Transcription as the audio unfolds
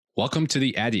Welcome to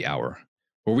the Addy Hour,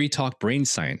 where we talk brain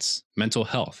science, mental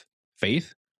health,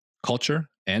 faith, culture,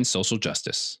 and social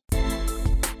justice.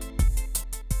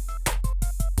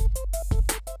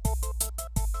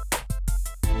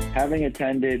 Having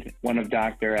attended one of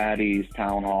Dr. Addy's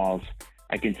town halls,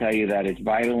 I can tell you that it's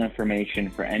vital information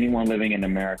for anyone living in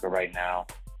America right now.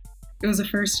 It was the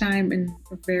first time in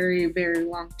a very, very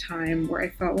long time where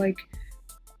I felt like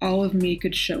all of me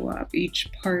could show up,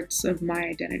 each parts of my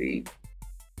identity.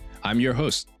 I'm your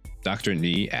host, Dr.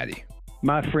 Nee Addy.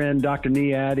 My friend, Dr.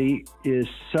 Nee Addy, is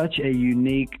such a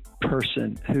unique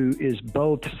person who is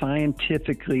both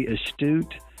scientifically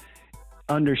astute,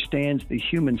 understands the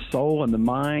human soul and the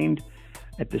mind.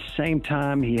 At the same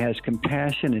time, he has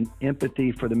compassion and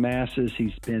empathy for the masses.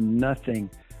 He's been nothing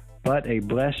but a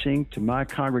blessing to my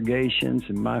congregations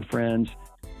and my friends.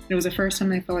 It was the first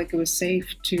time I felt like it was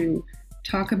safe to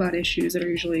talk about issues that are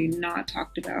usually not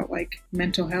talked about, like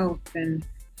mental health and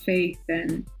faith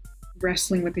and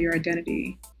wrestling with your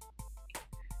identity.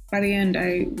 By the end,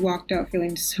 I walked out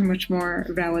feeling so much more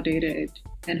validated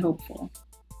and hopeful.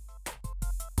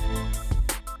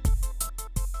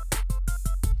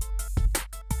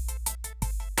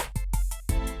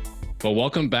 Well,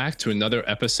 welcome back to another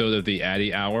episode of the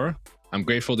Addy Hour. I'm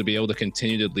grateful to be able to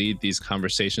continue to lead these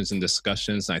conversations and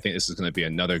discussions, and I think this is going to be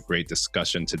another great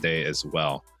discussion today as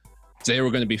well. Today,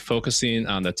 we're going to be focusing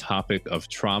on the topic of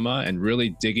trauma and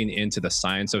really digging into the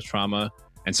science of trauma.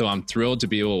 And so I'm thrilled to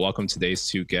be able to welcome today's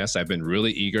two guests. I've been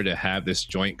really eager to have this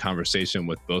joint conversation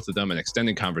with both of them, an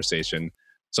extended conversation.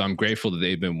 So I'm grateful that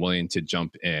they've been willing to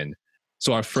jump in.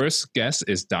 So our first guest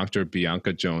is Dr.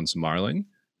 Bianca Jones-Marlin.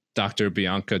 Dr.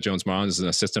 Bianca Jones-Marlin is an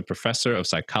assistant professor of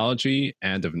psychology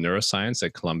and of neuroscience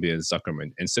at Columbia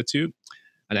Zuckerman Institute.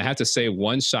 And I have to say,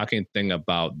 one shocking thing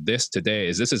about this today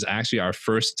is this is actually our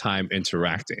first time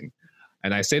interacting.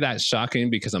 And I say that shocking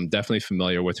because I'm definitely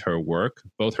familiar with her work,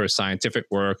 both her scientific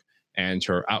work and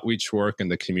her outreach work in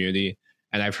the community.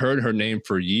 And I've heard her name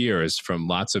for years from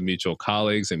lots of mutual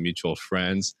colleagues and mutual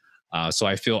friends. So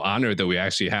I feel honored that we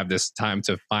actually have this time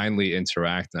to finally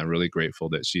interact. And I'm really grateful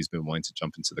that she's been willing to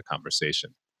jump into the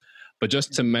conversation. But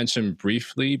just to mention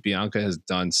briefly, Bianca has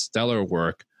done stellar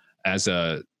work as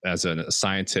a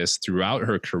scientist throughout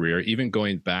her career, even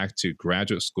going back to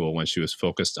graduate school when she was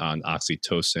focused on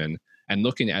oxytocin and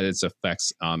looking at its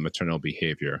effects on maternal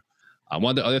behavior. One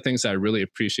of the other things that I really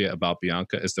appreciate about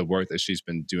Bianca is the work that she's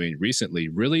been doing recently,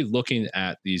 really looking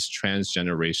at these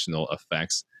transgenerational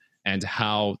effects and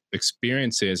how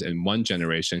experiences in one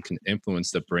generation can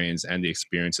influence the brains and the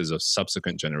experiences of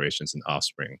subsequent generations and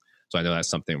offspring. So I know that's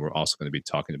something we're also going to be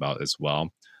talking about as well.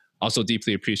 Also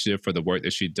deeply appreciative for the work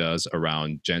that she does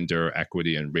around gender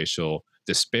equity and racial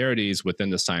disparities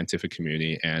within the scientific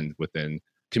community and within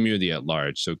community at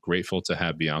large. So grateful to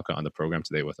have Bianca on the program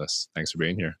today with us. Thanks for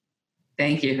being here.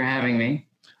 Thank you for having me.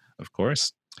 Of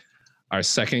course. Our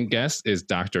second guest is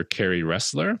Dr. Kerry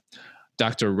Ressler.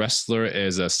 Dr. Ressler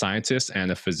is a scientist and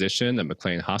a physician at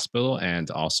McLean Hospital and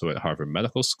also at Harvard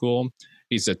Medical School.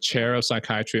 He's the chair of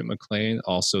psychiatry at McLean,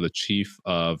 also the chief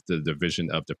of the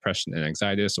Division of Depression and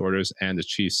Anxiety Disorders, and the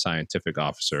chief scientific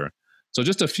officer. So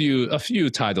just a few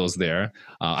titles there.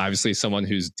 Obviously, someone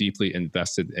who's deeply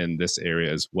invested in this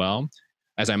area as well.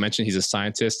 As I mentioned, he's a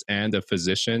scientist and a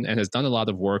physician and has done a lot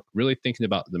of work really thinking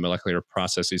about the molecular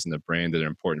processes in the brain that are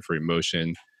important for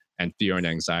emotion and fear and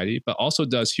anxiety, but also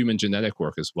does human genetic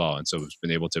work as well. And so has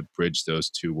been able to bridge those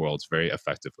two worlds very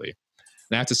effectively.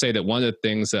 And I have to say that one of the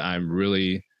things that I'm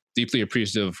really deeply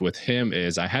appreciative with him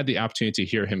is I had the opportunity to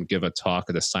hear him give a talk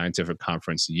at a scientific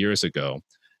conference years ago.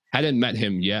 Hadn't met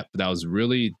him yet, but I was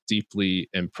really deeply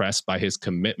impressed by his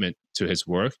commitment to his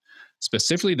work,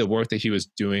 specifically the work that he was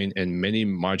doing in many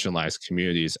marginalized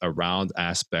communities around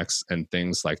aspects and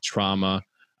things like trauma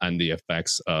and the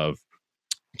effects of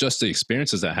just the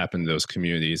experiences that happen in those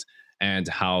communities and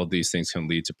how these things can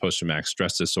lead to post-traumatic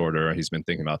stress disorder. He's been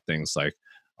thinking about things like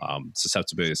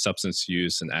susceptibility to substance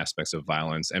use and aspects of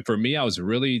violence. And for me, I was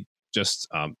really just,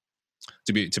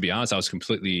 to be honest, I was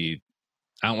completely,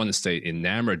 I don't want to say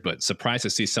enamored, but surprised to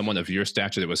see someone of your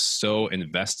stature that was so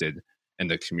invested in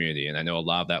the community. And I know a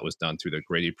lot of that was done through the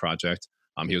Grady Project.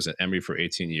 He was at Emory for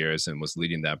 18 years and was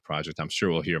leading that project. I'm sure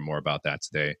we'll hear more about that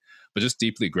today. But just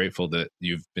deeply grateful that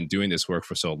you've been doing this work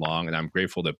for so long. And I'm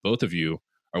grateful that both of you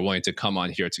are willing to come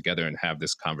on here together and have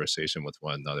this conversation with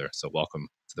one another. So welcome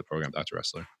to the program, Dr.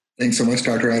 Ressler. Thanks so much,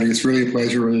 Dr. Addy. It's really a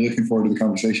pleasure. Really looking forward to the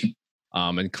conversation.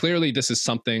 And clearly, this is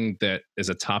something that is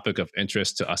a topic of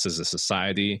interest to us as a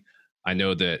society. I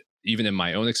know that even in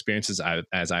my own experiences,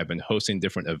 as I've been hosting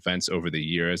different events over the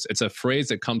years, it's a phrase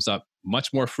that comes up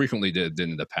much more frequently than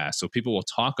in the past. So people will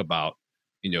talk about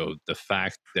the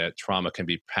fact that trauma can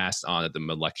be passed on at the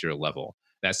molecular level.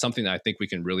 That's something that I think we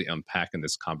can really unpack in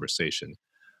this conversation.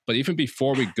 But even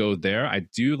before we go there, I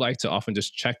do like to often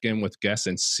just check in with guests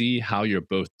and see how you're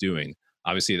both doing.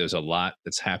 Obviously, there's a lot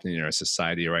that's happening in our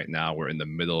society right now. We're in the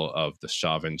middle of the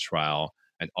Chauvin trial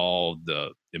and all the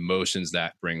emotions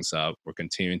that brings up. We're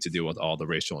continuing to deal with all the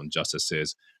racial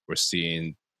injustices. We're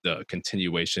seeing the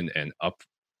continuation and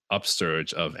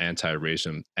upsurge of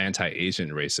anti-Asian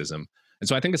racism. And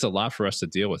so I think it's a lot for us to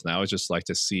deal with. And I would just like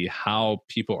to see how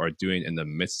people are doing in the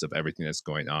midst of everything that's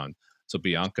going on. So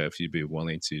Bianca, if you'd be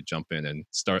willing to jump in and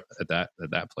start at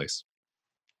that place.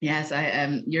 Yes, I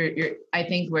am. I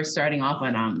think we're starting off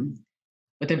on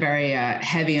with a very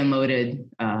heavy and loaded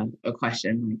a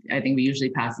question. I think we usually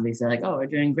passively say like, "Oh, we're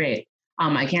doing great."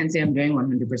 I can't say I'm doing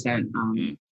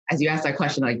 100%. As you asked that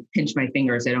question, like pinch my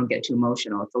fingers, I don't get too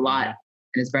emotional. It's a lot, and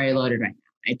it's very loaded right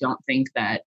now. I don't think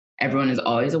that everyone is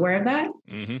always aware of that,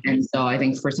 and so I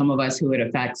think for some of us who it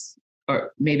affects,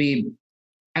 or maybe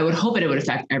I would hope that it would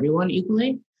affect everyone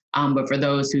equally. But for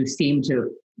those who seem to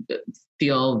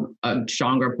feel a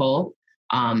stronger pull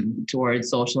towards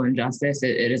social injustice,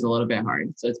 it is a little bit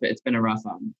hard. So it's been a rough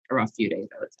few days,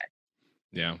 I would say.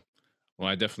 Yeah. Well,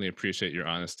 I definitely appreciate your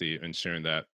honesty in sharing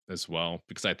that as well,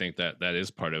 because I think that is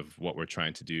part of what we're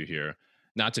trying to do here.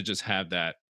 Not to just have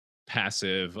that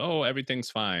passive, oh, everything's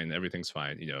fine,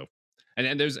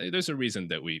 And there's a reason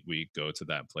that we go to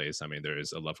that place. I mean, there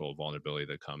is a level of vulnerability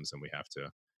that comes, and we have to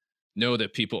know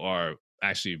that people are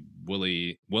actually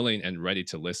willing and ready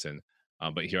to listen.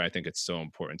 But here, I think it's so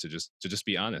important to just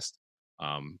be honest,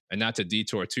 and not to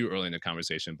detour too early in the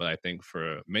conversation. But I think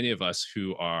for many of us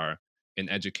who are in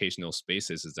educational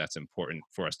spaces, that's important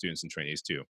for our students and trainees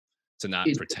too, to not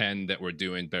pretend that we're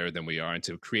doing better than we are, and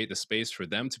to create the space for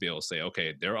them to be able to say,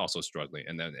 okay, they're also struggling,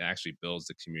 and then it actually builds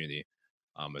the community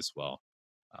as well.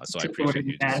 So I appreciate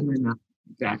you.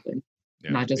 Exactly.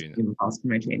 Yeah, not just being calls for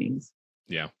my trainings.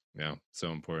 Yeah,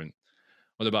 so important.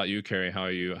 What about you, Carrie? How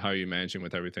are you managing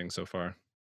with everything so far?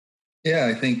 Yeah,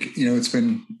 I think it's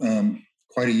been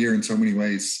quite a year in so many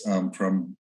ways.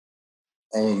 From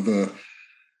all of the,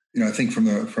 I think from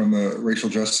the racial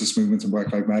justice movements and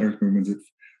Black Lives Matter movements,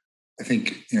 I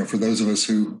think, for those of us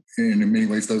who, in many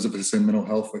ways, those of us in mental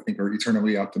health, I think are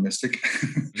eternally optimistic.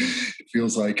 It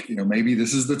feels like, maybe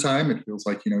this is the time. It feels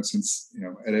like, since,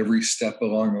 at every step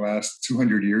along the last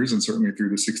 200 years, and certainly through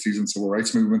the 60s and civil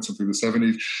rights movements and through the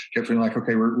 70s, kept feeling like,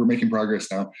 okay, we're making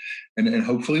progress now. And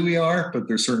hopefully we are, but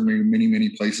there's certainly many, many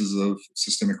places of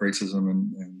systemic racism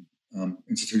and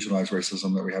institutionalized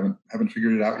racism that we haven't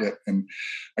figured it out yet. And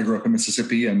I grew up in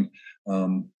Mississippi, and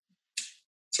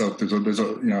so there's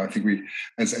a I think we,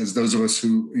 as those of us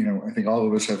who, I think all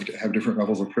of us have different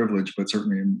levels of privilege, but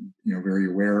certainly very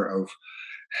aware of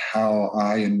how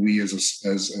I and we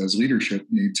as leadership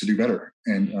need to do better.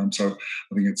 And so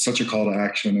I think it's such a call to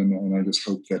action, and I just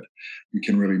hope that we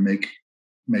can really make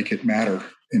it matter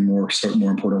in more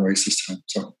important ways this time.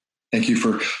 So thank you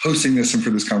for hosting this and for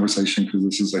this conversation, because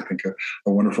this is, I think,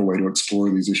 a wonderful way to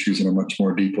explore these issues in a much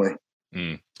more deep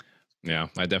way. Yeah,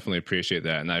 I definitely appreciate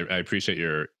that. And I appreciate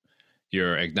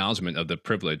your acknowledgement of the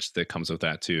privilege that comes with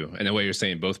that too. And the way you're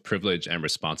saying both privilege and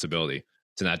responsibility,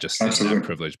 to not just sit in that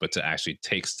privilege, but to actually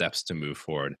take steps to move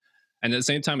forward. And at the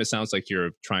same time, it sounds like you're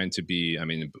trying to be,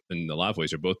 in a lot of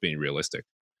ways, you're both being realistic.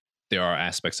 There are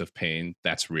aspects of pain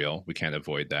that's real. We can't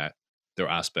avoid that. There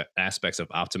are aspects of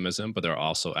optimism, but there are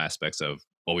also aspects of,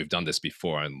 well, we've done this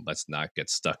before, and let's not get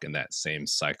stuck in that same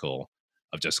cycle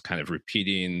of just kind of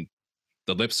repeating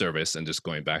the lip service and just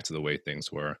going back to the way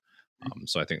things were.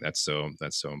 So I think that's so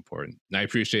important. And I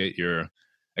appreciate your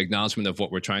acknowledgement of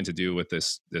what we're trying to do with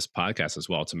this podcast as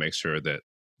well, to make sure that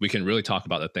we can really talk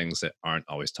about the things that aren't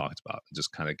always talked about, and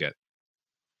just kind of get,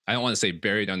 I don't want to say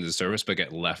buried under the surface, but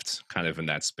get left kind of in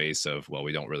that space of, well,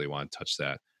 we don't really want to touch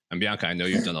that. And Bianca, I know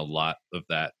you've done a lot of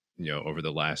that, over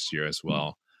the last year as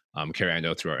well. Carrie, I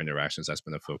know through our interactions, that's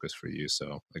been a focus for you.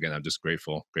 So again, I'm just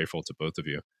grateful to both of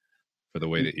you for the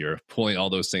way that you're pulling all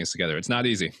those things together. It's not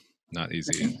easy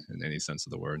in any sense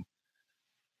of the word.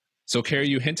 So Carrie,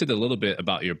 you hinted a little bit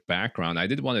about your background. I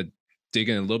did want to dig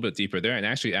in a little bit deeper there and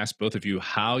actually ask both of you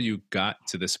how you got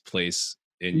to this place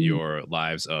in your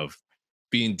lives of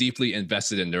being deeply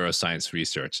invested in neuroscience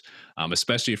research,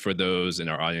 especially for those in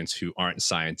our audience who aren't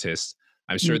scientists.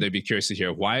 I'm sure they'd be curious to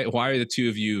hear why are the two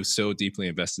of you so deeply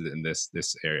invested in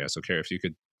this area? So Carrie, if you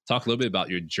could talk a little bit about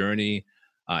your journey,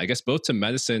 I guess both to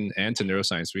medicine and to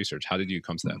neuroscience research. How did you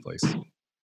come to that place?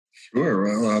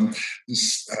 Sure. Well,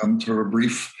 just sort of a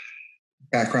brief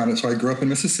background. So I grew up in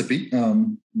Mississippi,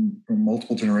 from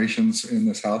multiple generations in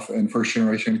the South, and first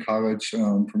generation college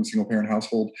from a single parent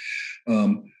household.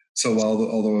 So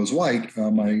although I was white,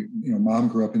 my mom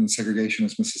grew up in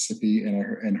segregationist Mississippi,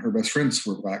 and her best friends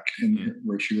were Black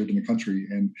where she lived in the country,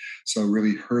 and so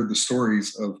really heard the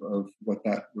stories of what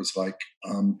that was like.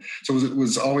 So it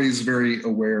was always very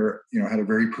aware. Had a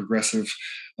very progressive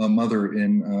mother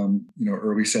in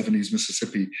early 70s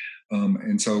Mississippi,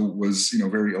 and so was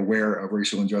very aware of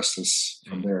racial injustice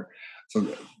from there.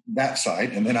 So that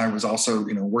side, and then I was also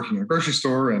working in a grocery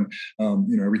store and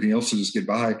everything else to just get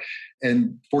by.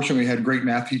 And fortunately, had great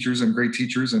math teachers and great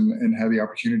teachers, and had the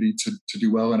opportunity to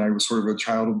do well. And I was sort of a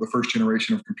child of the first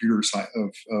generation of computers.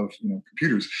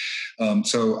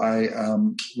 So I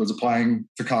was applying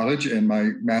to college, and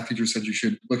my math teacher said, "You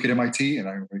should look at MIT." And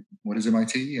I was like, "What is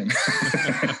MIT?" And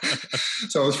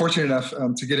so I was fortunate enough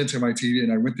to get into MIT,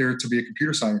 and I went there to be a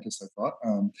computer scientist, I thought.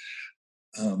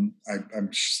 I'm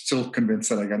still convinced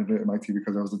that I got into MIT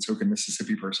because I was a token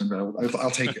Mississippi person, but I'll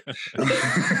take it.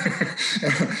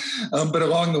 But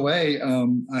along the way,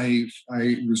 I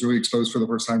was really exposed for the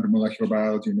first time to molecular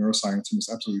biology and neuroscience, and just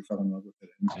absolutely fell in love with it.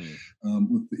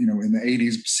 And in the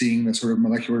 80s, seeing the sort of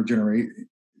molecular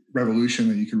revolution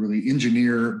that you could really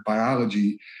engineer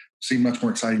biology seemed much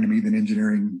more exciting to me than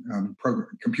engineering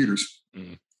computers.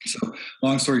 So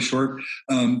long story short,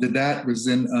 did that, was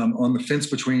then on the fence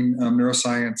between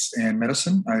neuroscience and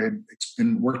medicine. I had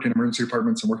worked in emergency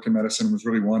departments and worked in medicine, was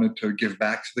really wanted to give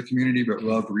back to the community, but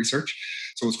loved research.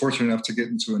 So I was fortunate enough to get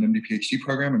into an MD PhD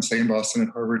program and stay in Boston at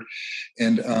Harvard.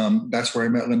 And that's where I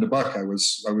met Linda Buck. I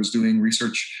was doing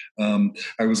research.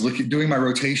 I was doing my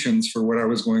rotations for what I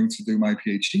was going to do my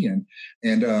PhD in,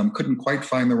 and couldn't quite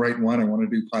find the right one. I wanted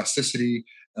to do plasticity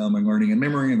and learning and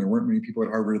memory, and there weren't many people at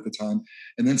Harvard at the time.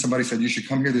 And then somebody said, "You should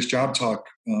come hear this job talk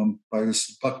by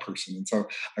this Buck person." And so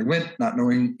I went, not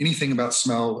knowing anything about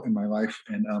smell in my life.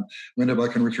 And Linda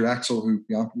Buck and Richard Axel, who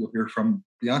you'll hear from,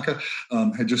 Bianca,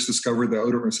 had just discovered the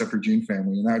odor receptor gene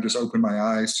family. And that just opened my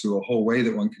eyes to a whole way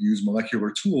that one could use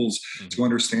molecular tools to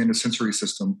understand a sensory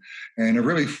system. And I've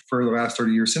really, for the last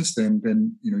 30 years since then,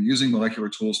 been using molecular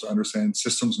tools to understand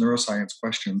systems neuroscience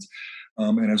questions.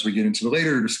 And as we get into the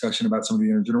later discussion about some of the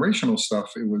intergenerational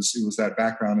stuff, it was that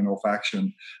background in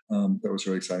olfaction that was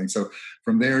really exciting. So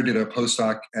from there, did a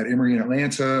postdoc at Emory in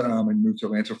Atlanta, and moved to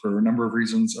Atlanta for a number of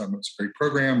reasons. It was a great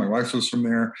program. My wife was from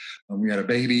there. We had a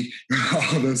baby,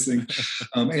 all of those things.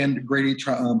 And Grady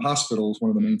Hospital is one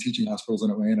of the main teaching hospitals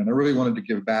in Atlanta. And I really wanted to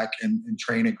give back and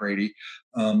train at Grady.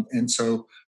 And so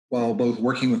while both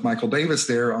working with Michael Davis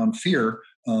there on fear,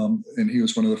 and he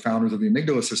was one of the founders of the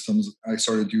amygdala systems, I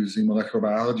started using molecular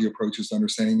biology approaches to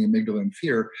understanding the amygdala and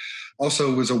fear.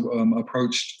 Also was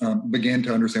began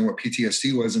to understand what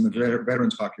PTSD was in the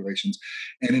veterans populations.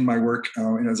 And in my work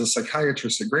and as a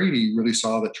psychiatrist at Grady, really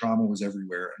saw that trauma was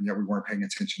everywhere, and yet we weren't paying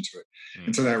attention to it.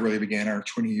 And so that really began our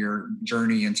 20-year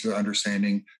journey into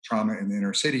understanding trauma in the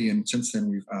inner city. And since then,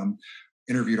 we've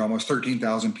interviewed almost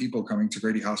 13,000 people coming to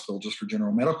Grady Hospital just for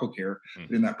general medical care.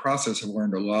 But in that process, I've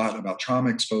learned a lot about trauma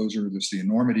exposure. There's the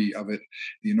enormity of it,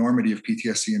 the enormity of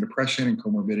PTSD and depression and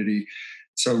comorbidity.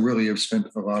 So really I've spent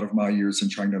a lot of my years in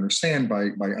trying to understand by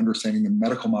understanding the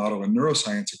medical model and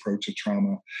neuroscience approach to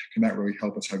trauma, can that really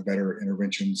help us have better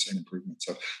interventions and improvements.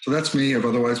 So that's me. I've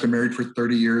otherwise been married for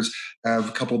 30 years, have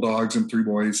a couple dogs and 3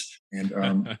 boys, and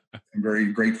I'm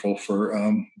very grateful for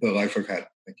the life I've had.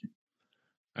 Thank you.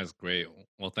 That's great.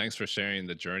 Well, thanks for sharing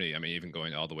the journey. I mean, even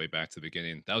going all the way back to the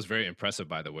beginning. That was very impressive,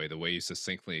 by the way you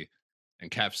succinctly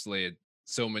encapsulated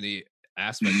so many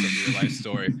aspects of your life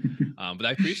story. But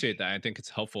I appreciate that. I think it's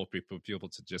helpful for people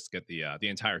to just get the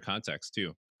entire context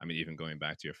too. I mean, even going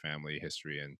back to your family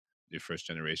history and your first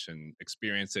generation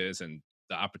experiences and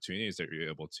the opportunities that you're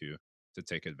able to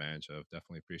take advantage of.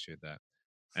 Definitely appreciate that.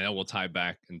 I know we'll tie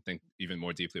back and think even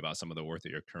more deeply about some of the work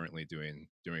that you're currently doing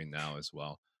now as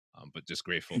well. But just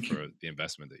grateful for the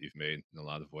investment that you've made in a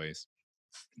lot of ways.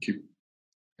 Thank you.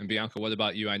 And Bianca, what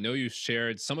about you? I know you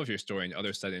shared some of your story in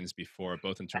other settings before,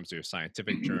 both in terms of your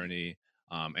scientific journey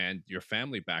and your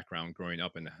family background growing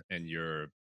up, and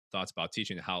your thoughts about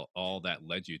teaching, how all that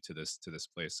led you to this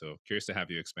place. So curious to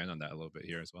have you expand on that a little bit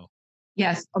here as well.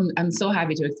 Yes, I'm so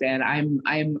happy to expand.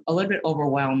 I'm a little bit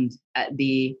overwhelmed at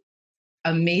the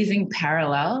amazing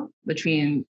parallel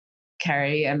between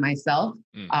Carrie and myself.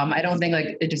 I don't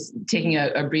think just taking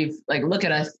a brief look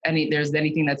at us, there's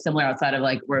anything that's similar outside of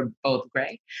we're both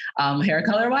gray hair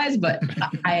color wise, but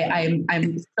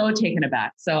I'm so taken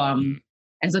aback. So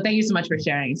and so thank you so much for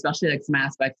sharing, especially some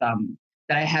aspects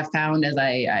that I have found as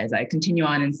I continue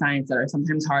on in science that are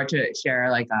sometimes hard to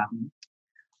share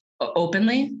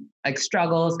openly,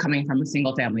 struggles coming from a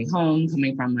single family home,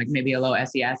 coming from maybe a low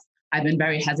SES. I've been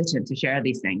very hesitant to share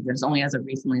these things. And it's only as of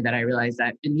recently that I realized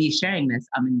that in me sharing this,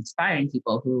 I'm inspiring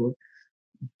people who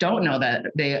don't know that,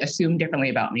 they assume differently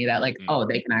about me, that like, oh,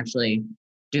 they can actually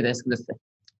do this.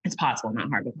 It's possible, not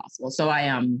hard, but possible. So I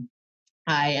am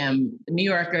a New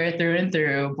Yorker through and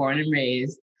through, born and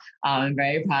raised. I'm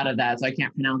very proud of that. So I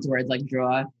can't pronounce words like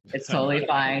draw. It's totally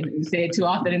fine. You say it too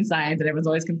often in science and everyone's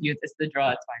always confused. It's the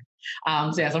draw, it's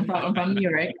fine. So yes, I'm from New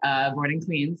York, born in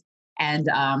Queens. And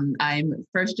I'm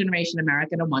first generation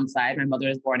American on one side. My mother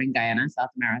was born in Guyana, South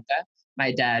America.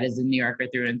 My dad is a New Yorker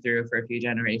through and through for a few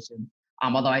generations.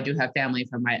 Although I do have family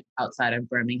from right outside of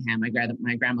Birmingham. My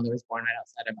grandmother was born right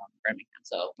outside of Birmingham.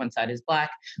 So one side is Black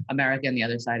American, the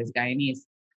other side is Guyanese.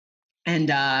 And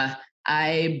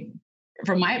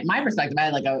from my perspective, I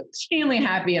had like a extremely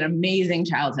happy and amazing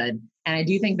childhood. And I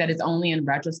do think that it's only in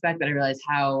retrospect that I realized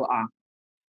how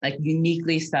like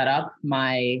uniquely set up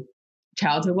my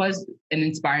childhood was in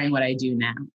inspiring what I do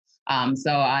now.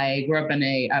 So I grew up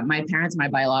in my parents, my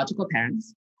biological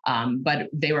parents, but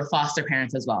they were foster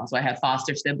parents as well. So I had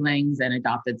foster siblings and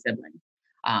adopted siblings,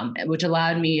 which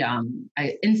allowed me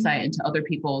insight into other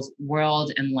people's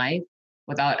world and life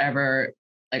without ever,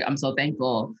 like, I'm so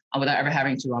thankful, without ever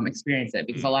having to experience it,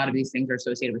 because a lot of these things are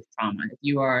associated with trauma. If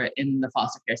you are in the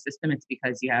foster care system, it's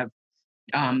because you have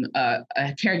a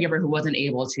caregiver who wasn't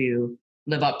able to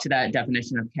live up to that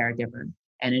definition of caregiver,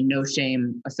 and in no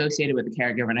shame associated with the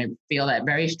caregiver. And I feel that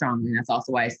very strongly. And that's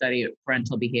also why I study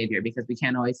parental behavior, because we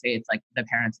can't always say it's like the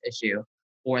parent's issue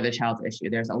or the child's issue.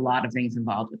 There's a lot of things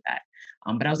involved with that.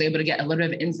 But I was able to get a little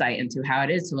bit of insight into how it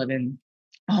is to live in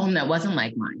a home that wasn't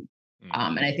like mine.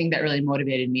 And I think that really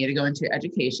motivated me to go into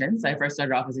education. So I first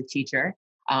started off as a teacher.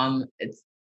 It's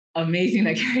amazing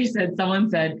that Carrie said, someone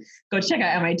said, go check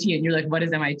out MIT. And you're like, what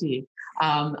is MIT?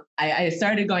 I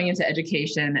started going into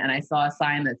education and I saw a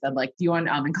sign that said, like, do you want,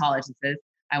 in college, it says,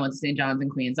 I went to St. John's in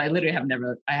Queens. So I literally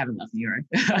haven't left New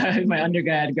York. My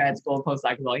undergrad, grad school,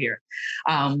 postdoc is all here.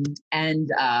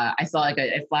 I saw like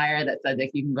a flyer that said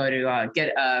that you can go to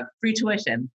get free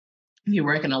tuition if you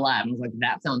work in a lab. And I was like,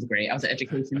 that sounds great. I was an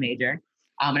education major.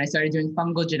 And I started doing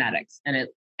fungal genetics, and it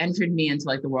entered me into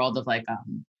like the world of like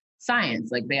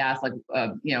science. Like they asked like,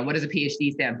 what does a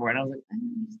PhD stand for? And I was like,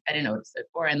 I didn't know what it stood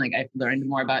for. And like, I learned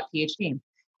more about PhD.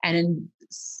 And in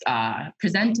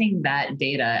presenting that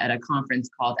data at a conference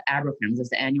called ABRACRIMS, it's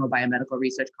the annual biomedical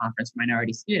research conference for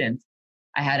minority students,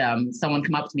 I had someone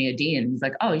come up to me, a dean, and he's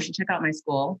like, oh, you should check out my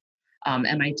school,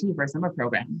 MIT, for a summer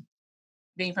program.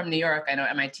 Being from New York, I know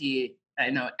MIT, I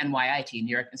know NYIT, New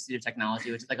York Institute of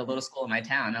Technology, which is like a little school in my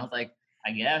town. And I was like,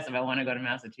 I guess if I want to go to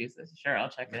Massachusetts, sure, I'll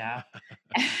check it out.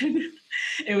 And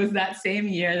it was that same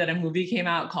year that a movie came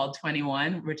out called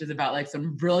 21, which is about like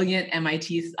some brilliant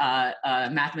MIT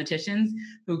mathematicians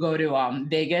who go to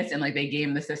Vegas and like they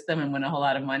game the system and win a whole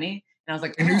lot of money. And I was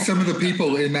like, I knew some of the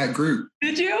people in that group.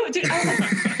 Did you?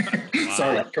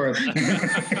 Sorry, go ahead.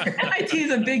 MIT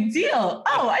is a big deal.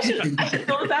 Oh, I should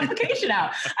fill this application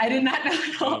out. I did not know.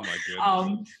 Oh my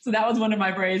goodness. So that was one of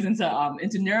my forays into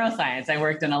neuroscience. I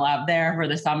worked in a lab there for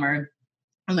the summer.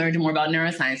 I learned more about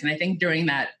neuroscience. And I think during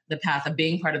the path of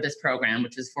being part of this program,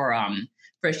 which is for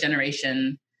first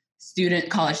generation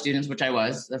college students, which I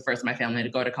was the first in my family to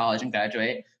go to college and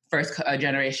graduate, first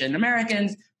generation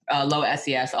Americans, low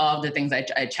SES, all of the things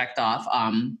I checked off.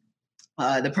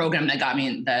 The program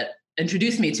that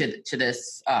introduced me to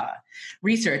this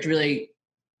research really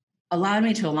allowed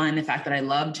me to align the fact that I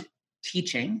loved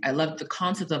teaching. I loved the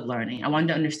concept of learning. I wanted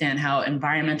to understand how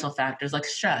environmental factors like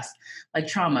stress, like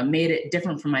trauma, made it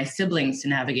different for my siblings to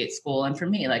navigate school. And for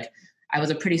me, like, I was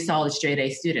a pretty solid straight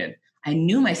A student. I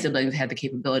knew my siblings had the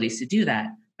capabilities to do that,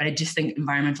 but I just think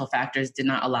environmental factors did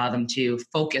not allow them to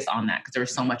focus on that because there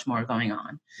was so much more going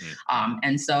on.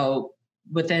 And so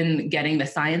within getting the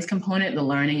science component, the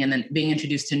learning, and then being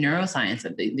introduced to neuroscience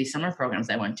at the summer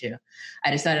programs I went to, I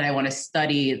decided I want to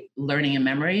study learning and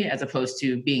memory as opposed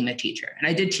to being the teacher. And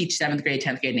I did teach 7th grade,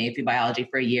 10th grade, and AP biology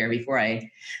for a year before I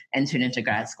entered into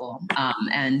grad school.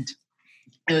 And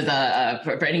it was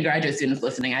for any graduate students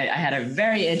listening, I had a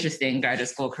very interesting graduate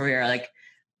school career. Like,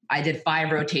 I did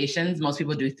 5 rotations. Most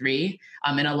people do 3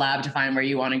 in a lab to find where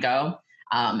you want to go.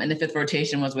 And the 5th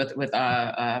rotation was with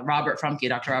Robert Frumke,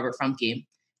 Dr. Robert Frumke.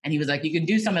 And he was like, you can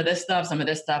do some of this stuff.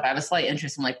 I have a slight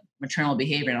interest in like maternal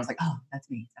behavior. And I was like, oh, that's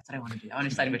me. That's what I want to do. I want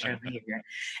to study maternal behavior.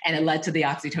 And it led to the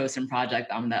oxytocin project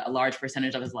that a large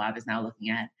percentage of his lab is now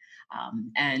looking at.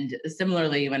 And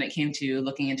similarly, when it came to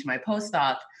looking into my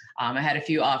postdoc, I had a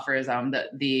few offers. My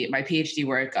PhD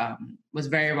work was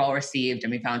very well received,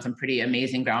 and we found some pretty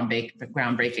amazing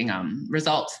groundbreaking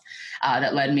results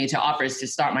that led me to offers to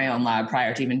start my own lab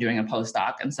prior to even doing a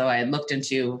postdoc. And so I had looked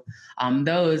into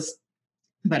those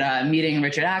But meeting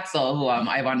Richard Axel, who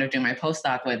I wound up doing my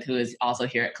postdoc with, who is also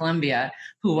here at Columbia,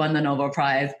 who won the Nobel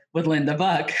Prize with Linda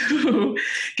Buck, who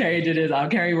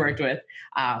Carrie worked with.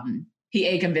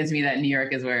 He convinced me that New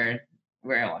York is where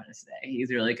I want to stay.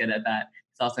 He's really good at that.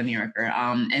 He's also a New Yorker.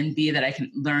 And B, that I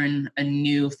can learn a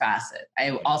new facet.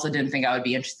 I also didn't think I would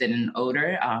be interested in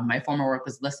odor. My former work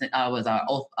was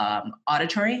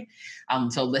auditory.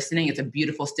 So listening, it's a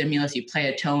beautiful stimulus. You play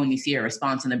a tone, you see a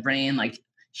response in the brain, like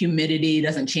humidity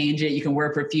doesn't change it. You can wear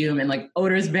perfume, and like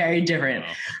odor is very different.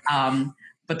 Wow.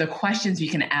 But the questions you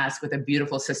can ask with a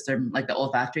beautiful system like the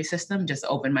olfactory system just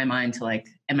opened my mind to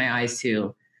and my eyes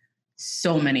to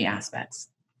so many aspects.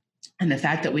 And the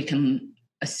fact that we can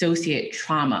associate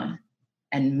trauma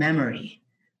and memory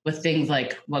with things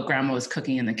like what grandma was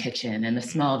cooking in the kitchen and the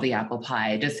smell of the apple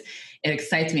pie, it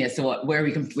excites me as to where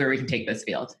we can take this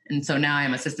field. And so now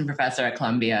I'm assistant professor at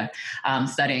Columbia,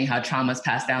 studying how trauma is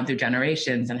passed down through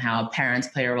generations and how parents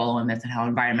play a role in this, and how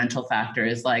environmental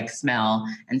factors like smell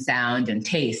and sound and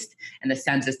taste and the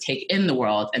senses take in the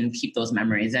world and keep those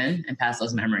memories in and pass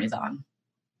those memories on.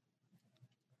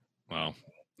 Wow,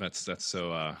 that's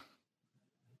so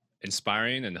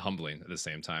inspiring and humbling at the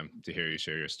same time to hear you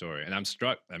share your story. And I'm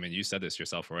struck, I mean, you said this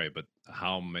yourself, right? But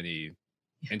how many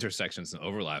intersections and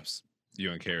overlaps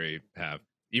you and Carrie have,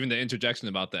 even the interjection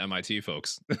about the MIT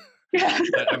folks.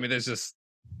 I mean, there's just,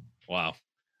 wow.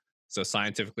 So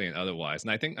scientifically and otherwise. And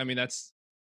I think, I mean, that's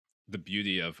the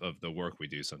beauty of the work we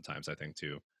do sometimes, I think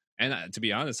too. And to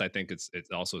be honest, I think it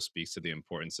also speaks to the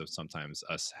importance of sometimes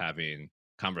us having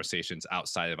conversations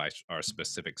outside of our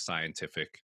specific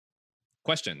scientific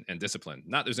question and discipline.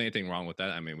 Not there's anything wrong with that.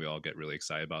 I mean, we all get really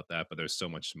excited about that, but there's so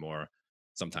much more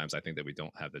sometimes I think that we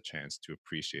don't have the chance to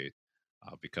appreciate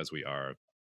because we are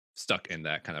stuck in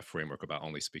that kind of framework about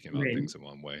only speaking about things in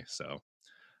one way. So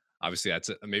obviously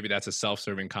maybe that's a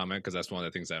self-serving comment, because that's one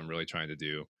of the things that I'm really trying to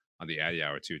do on the Addy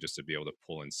Hour too, just to be able to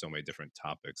pull in so many different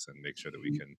topics and make sure that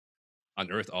we can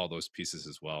unearth all those pieces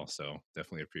as well. So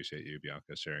definitely appreciate you,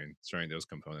 Bianca, sharing those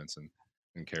components,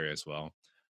 and Carrie as well.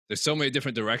 There's so many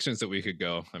different directions that we could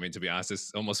go. I mean, to be honest,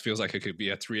 this almost feels like it could be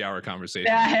a 3-hour conversation.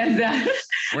 Yeah,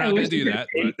 we're not going to do that.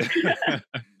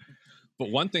 But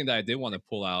one thing that I did want to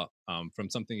pull out from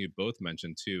something you both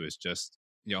mentioned too is just,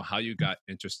 how you got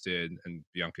interested, and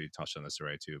Bianca, you touched on this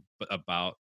already too, but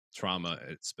about trauma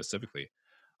specifically.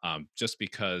 Just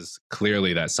because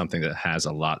clearly that's something that has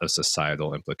a lot of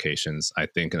societal implications, I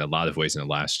think, in a lot of ways in the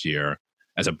last year.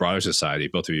 As a broader society,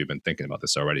 both of you have been thinking about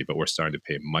this already, but we're starting to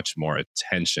pay much more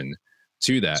attention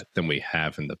to that than we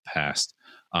have in the past.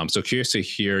 So curious to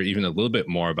hear even a little bit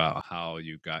more about how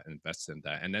you got invested in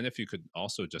that. And then if you could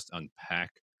also just unpack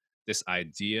this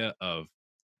idea of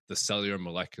the cellular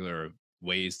molecular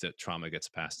ways that trauma gets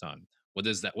passed on. What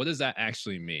does that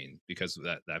actually mean? Because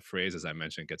that phrase, as I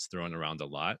mentioned, gets thrown around a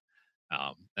lot.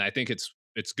 And I think it's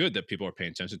good that people are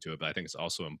paying attention to it, but I think it's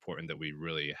also important that we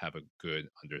really have a good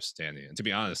understanding. And to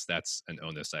be honest, that's an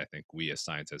onus I think we as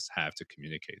scientists have to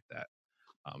communicate that.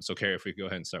 So Carrie, if we go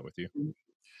ahead and start with you.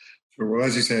 Sure. Well,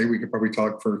 as you say, we could probably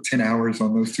talk for 10 hours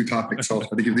on those two topics. So I'll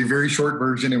try to give the very short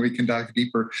version and we can dive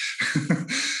deeper.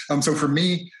 So for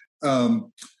me,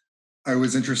 I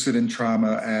was interested in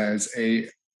trauma as a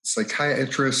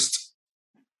psychiatrist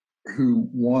who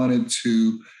wanted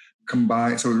to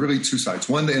combine. So really two sides.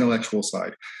 One, the intellectual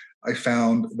side. I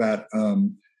found that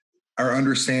our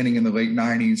understanding in the late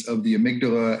 90s of the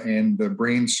amygdala and the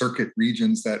brain circuit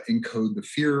regions that encode the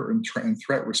fear and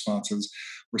threat responses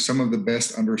were some of the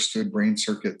best understood brain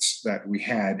circuits that we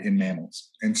had in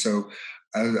mammals. And so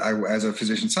as a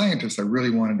physician scientist, I really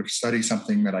wanted to study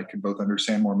something that I could both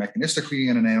understand more mechanistically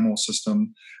in an animal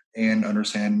system and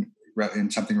understand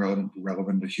in something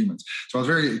relevant to humans. So I was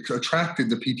very attracted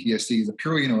to PTSD as a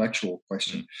purely intellectual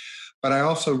question. But I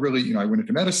also really, I went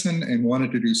into medicine and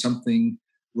wanted to do something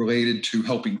related to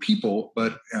helping people,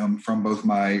 but from both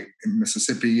my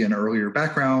Mississippi and earlier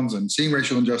backgrounds and seeing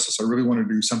racial injustice, I really wanted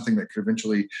to do something that could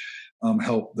eventually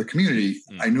help the community.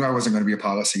 I knew I wasn't going to be a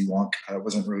policy wonk. That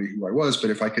wasn't really who I was, but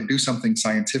if I could do something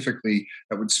scientifically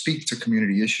that would speak to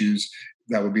community issues,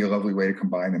 that would be a lovely way to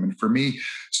combine them. And for me,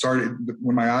 started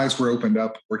when my eyes were opened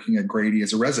up working at Grady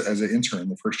as an intern,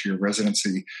 the first year of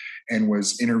residency, and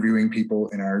was interviewing people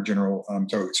in our general.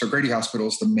 So Grady Hospital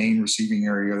is the main receiving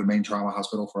area, the main trauma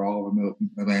hospital for all of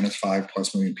Atlanta's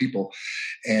 5+ million people.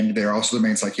 And they're also the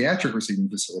main psychiatric receiving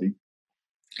facility.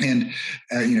 And,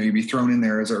 you'd be thrown in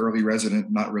there as an early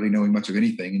resident, not really knowing much of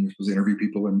anything, and you're supposed to interview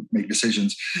people and make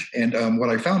decisions. And what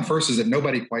I found first is that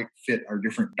nobody quite fit our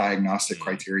different diagnostic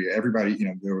criteria. Everybody,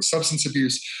 there was substance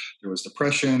abuse, there was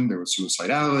depression, there was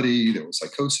suicidality, there was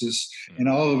psychosis, and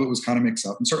all of it was kind of mixed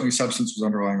up. And certainly substance was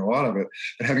underlying a lot of it.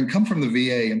 But having come from the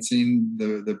VA and seeing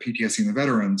the PTSD and the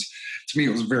veterans, to me,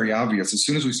 it was very obvious. As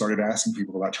soon as we started asking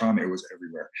people about trauma, it was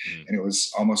everywhere. And it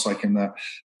was almost like in the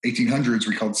 1800s,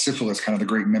 we called syphilis kind of the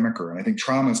great mimicker. And I think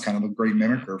trauma is kind of the great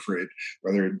mimicker for it,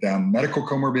 whether down medical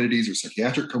comorbidities or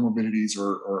psychiatric comorbidities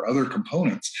or other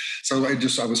components. So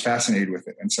I was fascinated with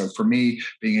it. And so for me,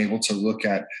 being able to look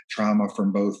at trauma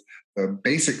from both the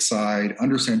basic side,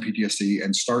 understand PTSD,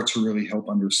 and start to really help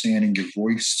understand and give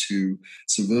voice to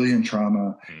civilian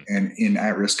trauma and in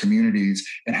at-risk communities,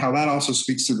 and how that also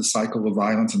speaks to the cycle of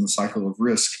violence and the cycle of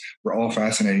risk, were all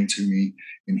fascinating to me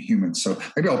in humans. So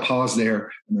maybe I'll pause there,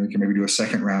 and then we can maybe do a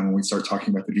second round when we start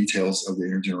talking about the details of the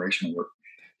intergenerational work.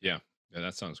 Yeah,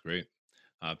 that sounds great.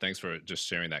 Thanks for just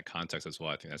sharing that context as well.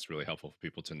 I think that's really helpful for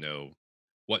people to know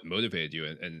what motivated you,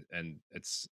 and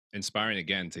it's inspiring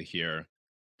again to hear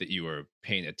that you were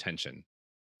paying attention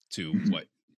to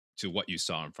what you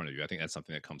saw in front of you. I think that's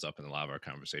something that comes up in a lot of our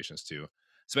conversations too,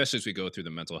 especially as we go through the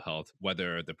mental health,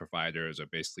 whether the providers are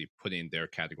basically putting their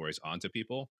categories onto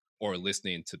people or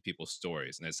listening to people's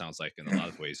stories. And it sounds like in a lot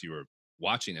of ways you were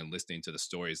watching and listening to the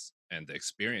stories and the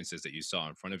experiences that you saw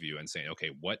in front of you and saying, okay,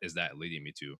 what is that leading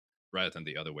me to, rather than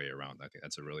the other way around. I think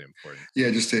that's a really important. Yeah,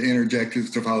 just to interject,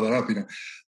 to follow that up,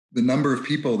 the number of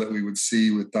people that we would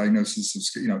see with diagnosis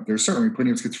of, there's certainly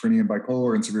plenty of schizophrenia and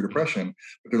bipolar and severe depression,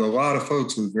 but there's a lot of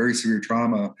folks with very severe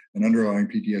trauma and underlying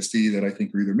PTSD that I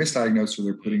think are either misdiagnosed or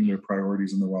they're putting their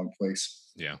priorities in the wrong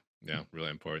place. Yeah, really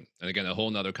important. And again, a whole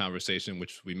nother conversation,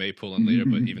 which we may pull in later,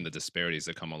 but even the disparities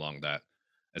that come along that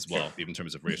as well, even in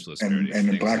terms of racial disparities.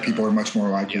 And Black people are much more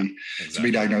likely to be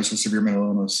diagnosed with severe mental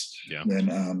illness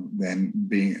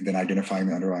than identifying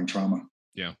the underlying trauma.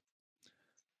 Yeah.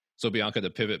 So Bianca, to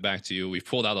pivot back to you, we've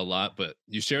pulled out a lot, but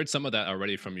you shared some of that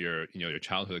already from your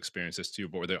childhood experiences too.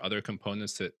 But were there other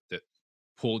components that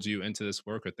pulled you into this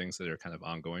work, or things that are kind of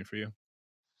ongoing for you?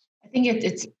 I think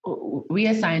it's we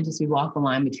as scientists, we walk the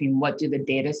line between what do the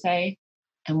data say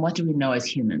and what do we know as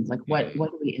humans? Like what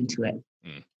do we intuit?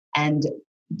 And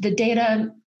the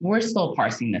data, we're still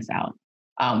parsing this out.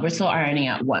 We're still ironing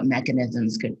out what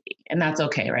mechanisms could be, and that's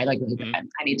okay, right? Like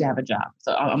I need to have a job,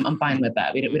 so I'm fine with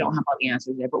that. We don't have all the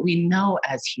answers there, but we know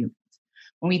as humans,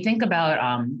 when we think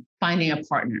about finding a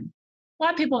partner, a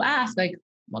lot of people ask, like,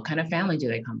 what kind of family do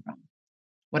they come from?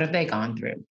 What have they gone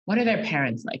through? What are their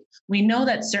parents like? We know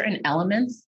that certain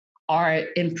elements are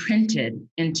imprinted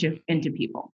into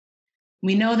people.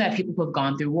 We know that people who have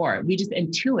gone through war, we just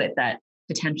intuit that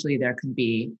potentially there could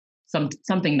be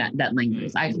something that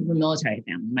lingers. I come from a military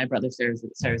family. My brother serves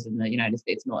in the United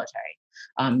States military,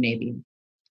 Navy.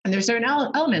 And there's certain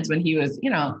elements when he was,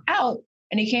 out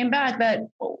and he came back that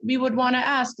we would want to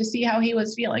ask to see how he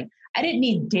was feeling. I didn't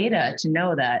need data to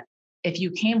know that if you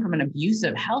came from an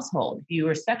abusive household, if you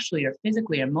were sexually or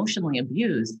physically, emotionally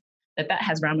abused, that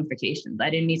has ramifications. I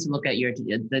didn't need to look at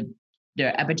the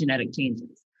epigenetic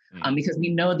changes because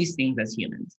we know these things as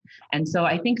humans. And so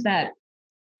I think that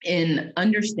in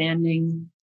understanding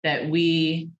that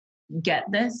we get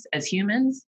this as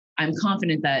humans, I'm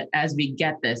confident that as we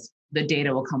get this, the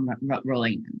data will come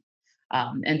rolling in.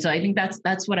 And so I think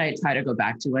that's what I try to go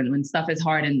back to when stuff is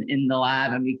hard in the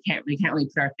lab and we can't really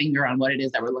put our finger on what it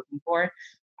is that we're looking for.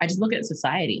 I just look at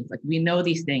society. Like we know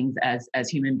these things as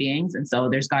human beings. And so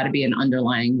there's got to be an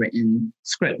underlying written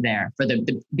script there for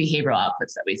the behavioral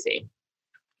outputs that we see.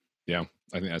 Yeah,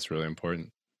 I think that's really important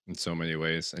in so many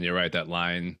ways. And you're right, that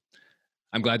line,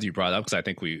 I'm glad you brought it up because I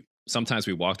think sometimes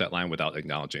we walk that line without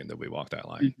acknowledging that we walk that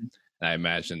line. And I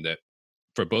imagine that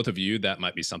for both of you, that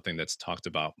might be something that's talked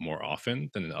about more often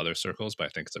than in other circles, but I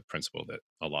think it's a principle that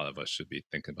a lot of us should be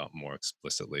thinking about more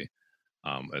explicitly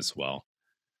as well.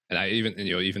 And I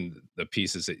even the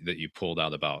pieces that you pulled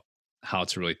out about how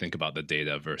to really think about the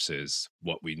data versus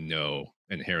what we know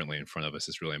inherently in front of us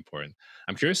is really important.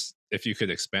 I'm curious if you could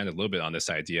expand a little bit on this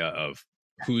idea of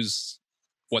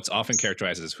what's often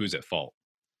characterized as who's at fault,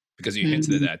 because you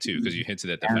hinted at that too, because you hinted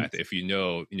at the fact that if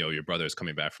your brother is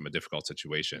coming back from a difficult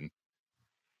situation,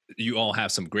 you all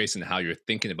have some grace in how you're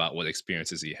thinking about what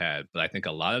experiences he had. But I think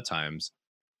a lot of times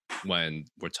when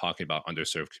we're talking about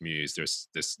underserved communities, there's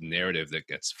this narrative that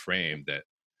gets framed that,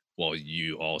 well,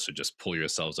 you all should just pull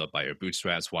yourselves up by your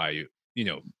bootstraps. Why are you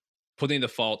putting the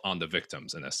fault on the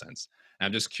victims in a sense? And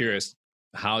I'm just curious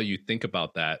how you think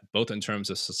about that, both in terms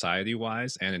of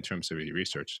society-wise and in terms of your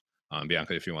research.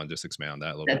 Bianca, if you want to just expand on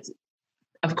that a little bit.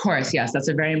 Of course, yes, that's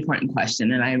a very important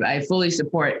question. And I fully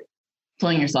support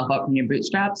pulling yourself up from your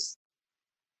bootstraps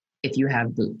if you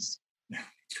have boots.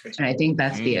 And I think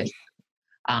that's the issue.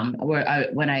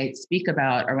 When I speak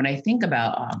about, or when I think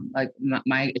about like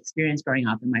my experience growing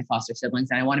up and my foster siblings,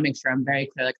 and I want to make sure I'm very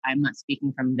clear, like I'm not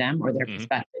speaking from them or their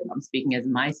perspective. I'm speaking as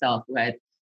myself who had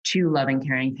 2 loving,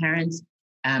 caring parents,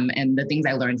 and the things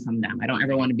I learned from them. I don't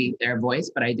ever want to be their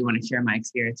voice, but I do want to share my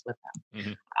experience with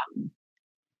them.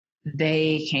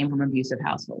 They came from abusive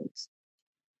households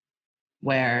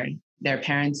where their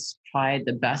parents tried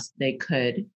the best they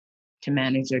could to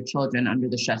manage their children under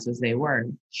the stressors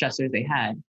they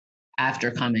had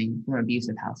after coming from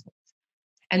abusive households.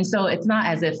 And so it's not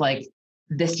as if like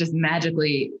this just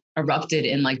magically erupted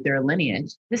in like their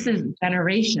lineage. This is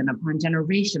generation upon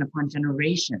generation upon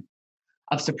generation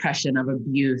of suppression, of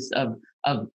abuse, of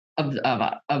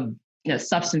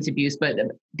substance abuse. But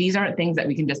these aren't things that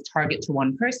we can just target to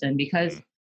one person because,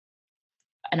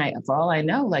 for all I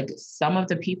know, like some of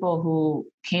the people who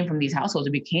came from these households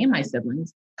who became my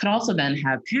siblings could also then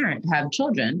have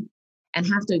children and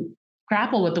have to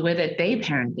grapple with the way that they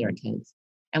parent their kids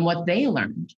and what they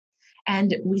learned.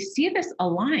 And we see this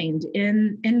aligned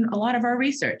in a lot of our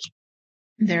research.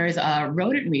 There's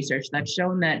rodent research that's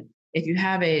shown that if you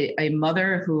have a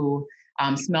mother who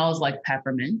smells like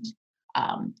peppermint,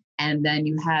 and then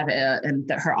you have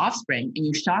her offspring, and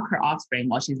you shock her offspring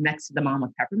while she's next to the mom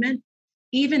with peppermint,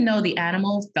 even though the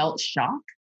animal felt shock,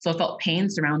 so it felt pain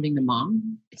surrounding the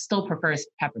mom, it still prefers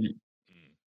peppermint.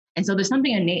 And so there's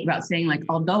something innate about saying like,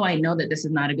 although I know that this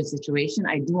is not a good situation,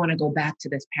 I do want to go back to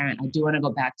this parent. I do want to go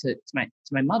back to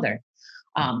my mother.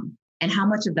 And how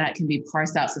much of that can be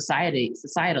parsed out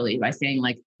societally by saying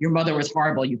like, your mother was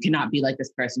horrible, you cannot be like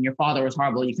this person. Your father was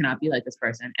horrible, you cannot be like this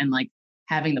person. And like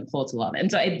having the pull to love. And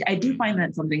so I do find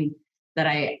that something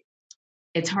that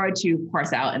it's hard to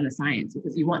parse out in the science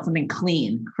because you want something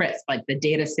clean, crisp, like the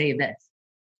data say this.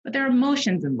 But there are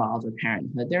emotions involved with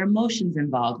parenthood. There are emotions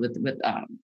involved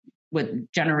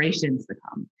with generations to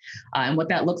come, and what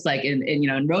that looks like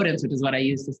in rodents, which is what I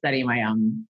use to study my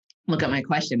look at my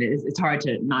question. It's hard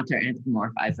not to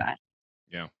anthropomorphize that.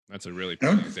 Yeah, that's a really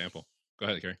perfect example. Go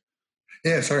ahead, Kerry.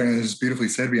 Yeah, sorry, it was beautifully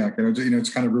said, Bianca. It's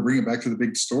kind of bringing it back to the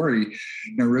big story.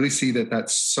 Really see that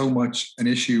that's so much an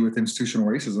issue with institutional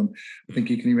racism. I think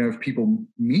you can even have people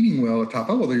meaning well at top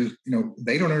level. There's,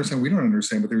 they don't understand, we don't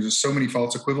understand, but there's just so many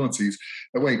false equivalencies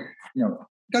that it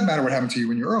doesn't matter what happened to you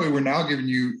when you're early. We're now giving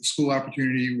you school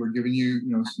opportunity. We're giving you,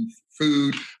 some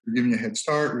food. We're giving you a head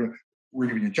start. We're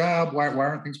giving you a job. Why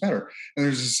aren't things better? And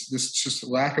there's this just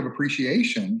lack of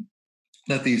appreciation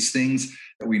that these things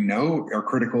that we know are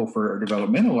critical for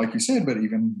developmental, like you said, but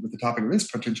even with the topic of this,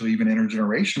 potentially even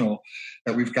intergenerational,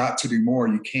 that we've got to do more.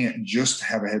 You can't just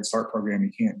have a Head Start program. You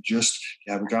can't just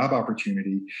have a job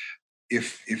opportunity.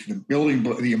 If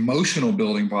the emotional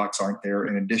building blocks aren't there,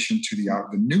 in addition to the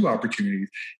new opportunities,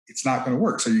 it's not going to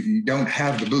work. So you don't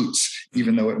have the boots,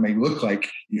 even though it may look like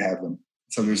you have them.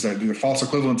 So there's the false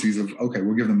equivalencies of, okay,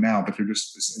 we'll give them now, but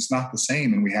it's not the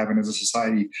same. And we haven't as a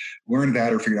society learned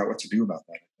that or figured out what to do about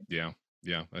that. Yeah.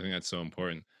 I think that's so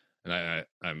important. And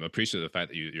I'm appreciative of the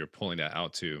fact that you're pulling that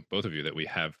out to both of you, that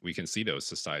we can see those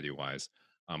society-wise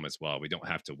as well. We don't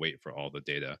have to wait for all the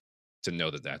data to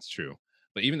know that that's true.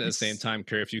 But even at the same time,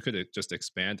 Kerry, if you could just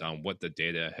expand on what the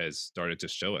data has started to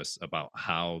show us about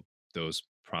how those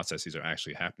processes are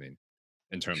actually happening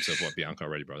in terms of what Bianca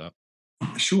already brought up.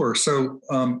 Sure. So,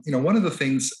 one of the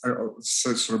things,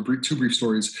 two brief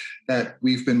stories that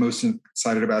we've been most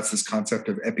excited about is this concept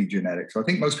of epigenetics. So I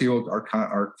think most people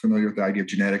are familiar with the idea of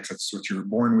genetics. That's what you're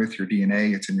born with, your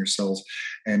DNA, it's in your cells.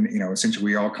 And, essentially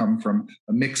we all come from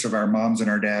a mix of our moms and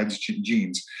our dad's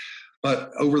genes. But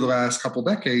over the last couple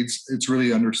decades, it's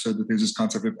really understood that there's this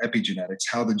concept of epigenetics,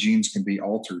 how the genes can be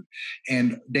altered.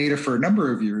 And data for a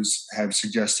number of years have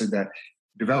suggested that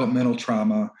developmental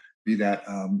trauma, be that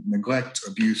neglect,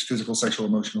 abuse, physical, sexual,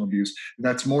 emotional abuse,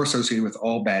 that's more associated with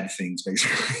all bad things,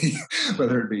 basically,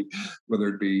 whether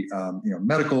it be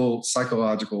medical,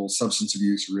 psychological, substance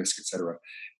abuse, risk, et cetera.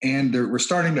 And we're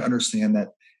starting to understand that,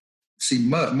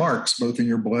 marks both in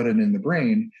your blood and in the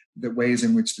brain, the ways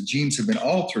in which the genes have been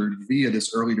altered via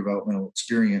this early developmental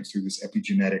experience through this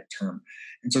epigenetic term.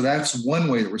 And so that's one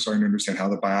way that we're starting to understand how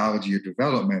the biology of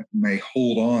development may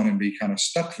hold on and be kind of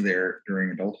stuck there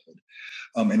during adulthood.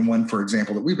 And one, for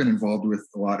example, that we've been involved with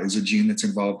a lot is a gene that's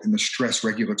involved in the stress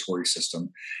regulatory system.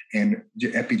 And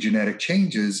epigenetic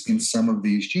changes in some of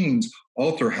these genes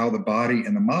alter how the body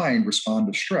and the mind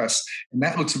respond to stress. And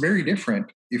that looks very different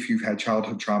if you've had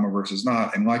childhood trauma versus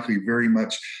not, and likely very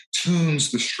much tunes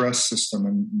the stress system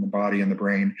in the body and the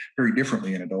brain very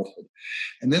differently in adulthood.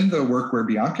 And then the work where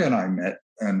Bianca and I met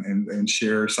and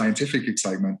share scientific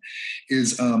excitement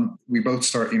is we both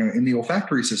start, in the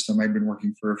olfactory system. I'd been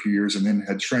working for a few years and then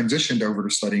had transitioned over to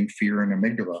studying fear and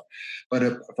amygdala.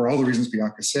 But for all the reasons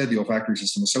Bianca said, the olfactory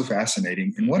system is so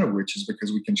fascinating, and one of which is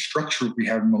because we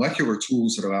have molecular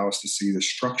tools that allow us to see the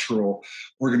structural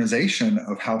organization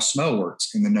of how smell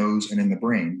works in the nose and in the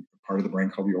brain, part of the brain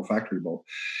called the olfactory bulb.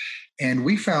 And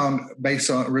we found, based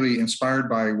on really inspired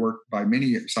by work by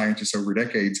many scientists over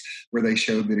decades, where they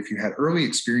showed that if you had early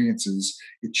experiences,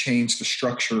 it changed the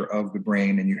structure of the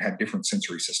brain and you had different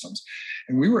sensory systems.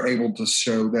 And we were able to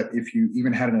show that if you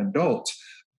even had an adult,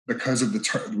 because of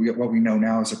what we know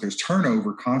now is that there's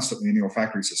turnover constantly in the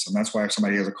olfactory system. That's why if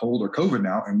somebody has a cold or COVID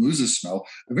now and loses smell,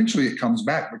 eventually it comes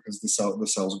back because the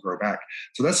cells grow back.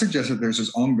 So that suggests that there's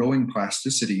this ongoing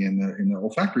plasticity in the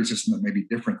olfactory system that may be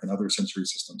different than other sensory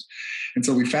systems. And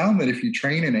so we found that if you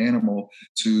train an animal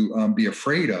to be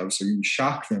afraid of, so you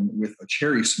shock them with a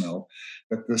cherry smell,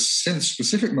 that the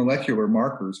specific molecular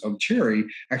markers of cherry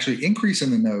actually increase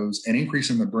in the nose and increase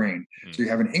in the brain. So you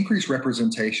have an increased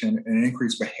representation and an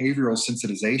increased behavioral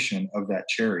sensitization of that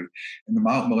cherry. And the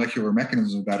molecular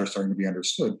mechanisms of that are starting to be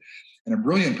understood. And a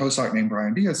brilliant postdoc named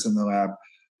Brian Diaz in the lab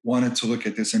wanted to look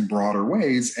at this in broader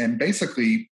ways, and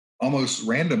basically almost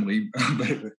randomly,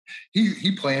 but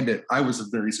he planned it. I was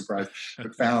very surprised,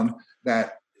 but found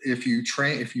that if you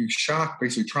shock,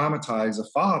 basically traumatize a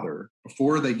father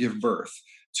before they give birth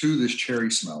to this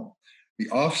cherry smell, the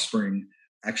offspring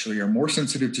actually are more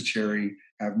sensitive to cherry,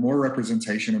 have more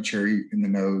representation of cherry in the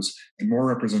nose and more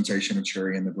representation of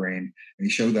cherry in the brain. And he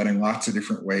showed that in lots of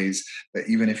different ways, that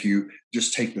even if you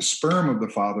just take the sperm of the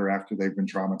father after they've been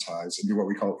traumatized and do what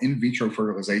we call in vitro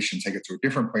fertilization, take it to a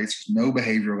different place, there's no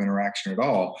behavioral interaction at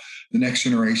all, the next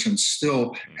generation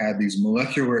still had these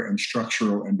molecular and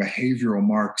structural and behavioral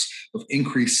marks of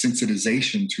increased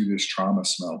sensitization to this trauma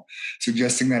smell,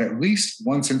 suggesting that at least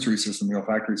one sensory system, the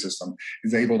olfactory system,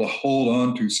 is able to hold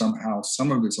on to somehow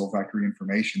some of this olfactory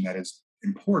information that is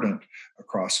important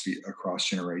across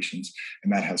generations.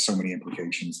 And that has so many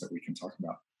implications that we can talk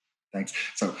about. Thanks.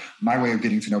 So my way of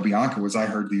getting to know Bianca was I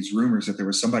heard these rumors that there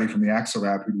was somebody from the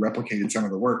Axolab who'd replicated some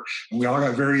of the work. And we all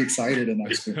got very excited. And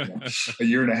I spent a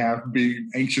year and a half being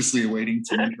anxiously awaiting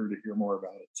to meet her to hear more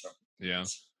about it. So yeah.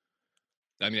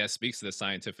 I mean, that speaks to the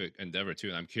scientific endeavor too.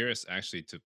 And I'm curious actually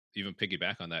to even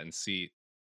piggyback on that and see,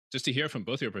 just to hear from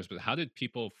both of your perspectives, how did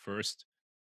people first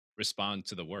respond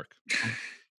to the work?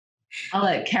 I'll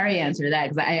let Carrie answer that,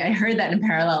 because I heard that in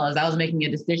parallel as I was making a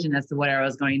decision as to what I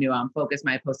was going to focus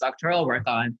my postdoctoral work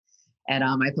on. And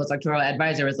my postdoctoral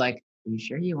advisor was like, "Are you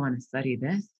sure you want to study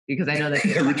this? Because I know that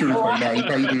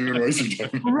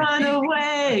run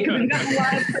away, because we got a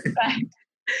lot of pushback."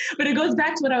 But it goes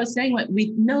back to what I was saying.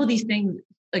 We know these things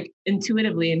like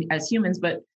intuitively and as humans,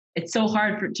 but it's so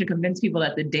hard to convince people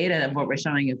that the data of what we're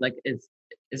showing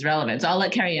is relevant. So I'll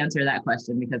let Carrie answer that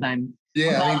question, because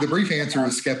Yeah, I mean, the brief answer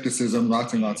is skepticism,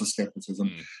 lots and lots of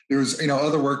skepticism. There's,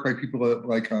 other work by people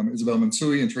like Isabel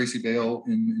Mansui and Tracy Bale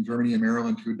in Germany and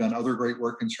Maryland, who have done other great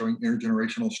work in showing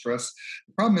intergenerational stress.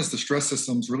 The problem is the stress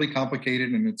system's really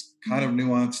complicated and it's kind of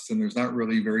nuanced, and there's not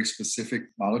really very specific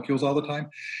molecules all the time.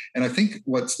 And I think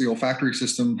what's the olfactory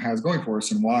system has going for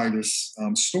us, and why this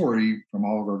story from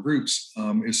all of our groups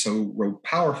is so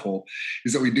powerful,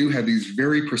 is that we do have these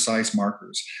very precise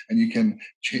markers, and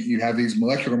you have these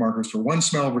molecular markers for one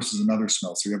smell versus another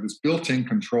smell. So you have this built-in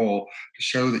control to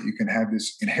show that you can have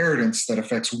this inheritance that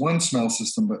affects one smell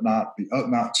system, but not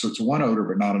so it's one odor,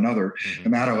 but not another. Mm-hmm.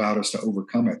 And that allowed us to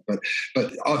overcome it. But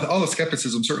all the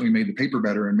skepticism certainly made the paper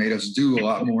better and made us do a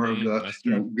lot more of the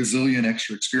gazillion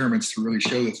extra experiments to really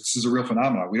show that this is a real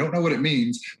phenomenon. We don't know what it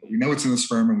means, but we know it's in the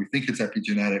sperm and we think it's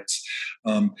epigenetics.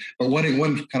 But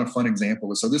one kind of fun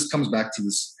example is, so this comes back to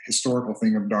this historical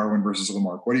thing of Darwin versus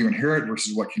Lamarck. What do you inherit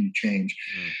versus what can you change?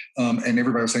 And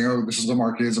everybody was saying, oh, this is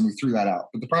Lamarckism, we threw that out.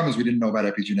 But the problem is we didn't know about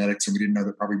epigenetics, and we didn't know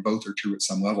that probably both are true at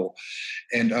some level.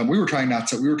 And we were trying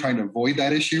to avoid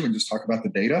that issue and just talk about the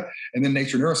data. And then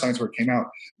Nature Neuroscience, where it came out,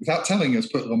 without telling us,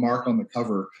 put Lamarck on the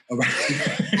cover of our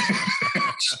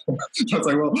So I was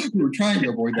like, well, we were trying to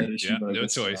avoid that issue. Yeah, no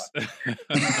choice.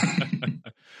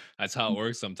 That's how it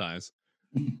works sometimes.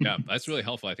 Yeah, that's really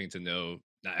helpful, I think, to know.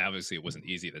 Obviously, it wasn't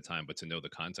easy at the time, but to know the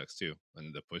context too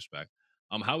and the pushback.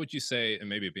 How would you say, and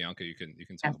maybe Bianca, you can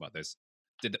talk about this.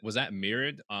 Was that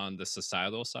mirrored on the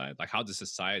societal side? Like, how does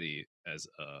society as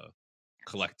a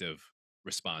collective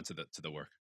respond to the work?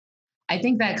 I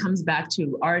think that comes back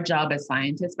to our job as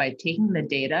scientists by taking the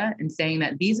data and saying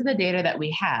that these are the data that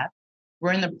we have.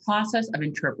 We're in the process of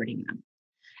interpreting them.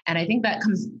 And I think that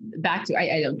comes back to,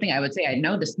 I don't think I would say I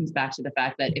know this comes back to the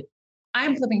fact that if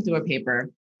I'm flipping through a paper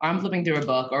or I'm flipping through a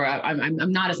book, or I'm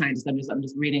not a scientist. I'm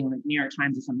just reading like New York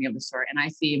Times or something of the sort, and I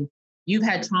see you've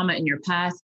had trauma in your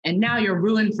past, and now you're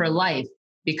ruined for life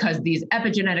because these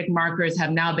epigenetic markers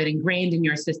have now been ingrained in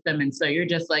your system, and so you're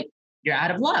just like, you're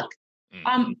out of luck.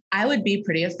 I would be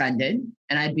pretty offended,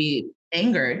 and I'd be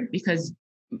angered because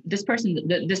this person,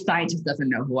 this scientist doesn't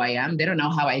know who I am. They don't know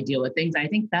how I deal with things. I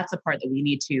think that's the part that we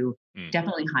need to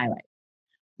definitely highlight.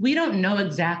 We don't know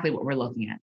exactly what we're looking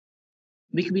at.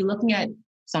 We could be looking at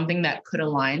something that could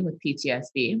align with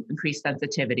PTSD, increased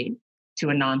sensitivity to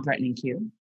a non-threatening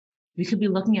cue. We could be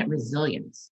looking at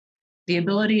resilience, the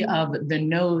ability of the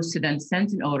nose to then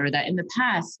sense an odor that in the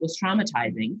past was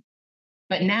traumatizing,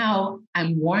 but now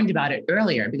I'm warned about it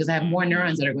earlier because I have more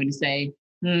neurons that are going to say,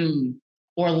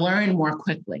 or learn more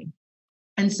quickly.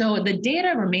 And so the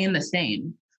data remain the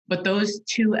same, but those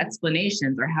two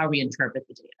explanations are how we interpret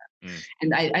the data.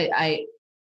 And I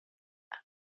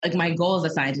like, my goal as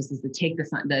a scientist is to take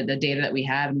the data that we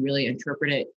have and really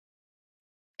interpret it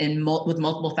with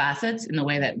multiple facets in the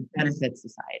way that benefits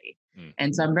society.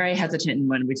 And so I'm very hesitant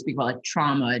when we speak about like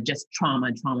trauma, because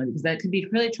that could be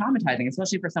really traumatizing,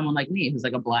 especially for someone like me, who's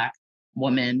like a Black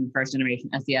woman, first generation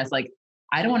SES. Like,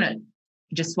 I don't want to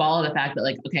just swallow the fact that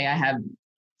like, okay, I have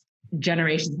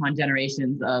generations upon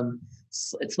generations of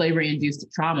slavery-induced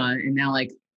trauma, and now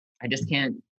like I just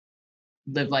can't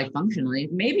live life functionally.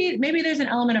 Maybe there's an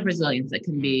element of resilience that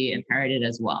can be inherited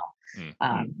as well.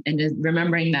 And just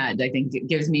remembering that, I think, it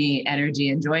gives me energy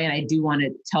and joy. And I do want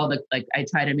to tell I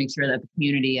try to make sure that the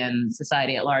community and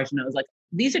society at large knows, like,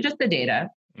 these are just the data.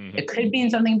 It could mean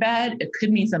something bad. It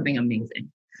could mean something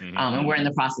amazing. And we're in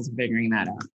the process of figuring that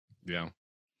out. Yeah.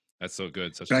 That's so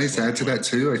good. Can I just add to that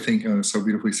too? I think so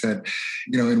beautifully said,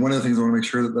 and one of the things I want to make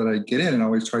sure that I get in, and I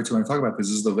always try to when I talk about this,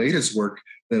 is the latest work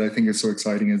that I think is so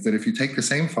exciting, is that if you take the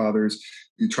same fathers,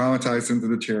 you traumatize them to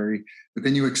the cherry, but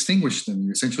then you extinguish them,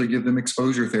 you essentially give them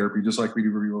exposure therapy, just like we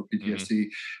do with PTSD,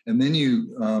 and then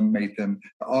you mate them,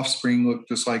 the offspring look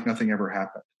just like nothing ever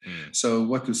happened. So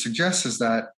what this suggests is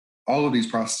that all of these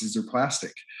processes are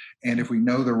plastic. And if we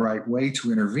know the right way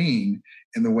to intervene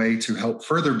and the way to help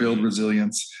further build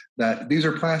resilience, that these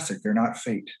are plastic, they're not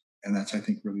fate. And that's, I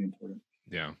think, really important.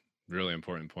 Yeah, really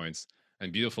important points.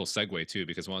 And beautiful segue too,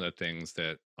 because one of the things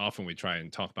that often we try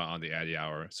and talk about on the Addy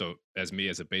Hour. So as me,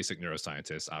 as a basic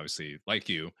neuroscientist, obviously, like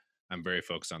you, I'm very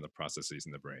focused on the processes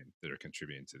in the brain that are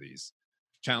contributing to these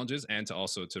challenges and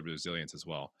to resilience as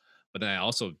well. But then I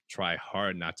also try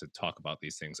hard not to talk about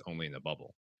these things only in a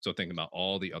bubble. So thinking about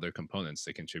all the other components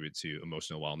that contribute to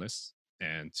emotional wellness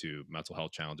and to mental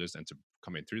health challenges and to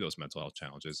coming through those mental health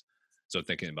challenges. So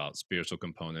thinking about spiritual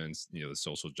components, the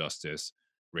social justice,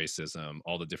 racism,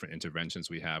 all the different interventions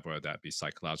we have, whether that be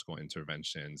psychological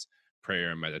interventions, prayer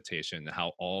and meditation,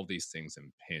 how all these things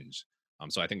impinge.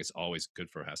 So I think it's always good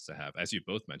for us to have, as you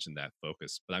both mentioned, that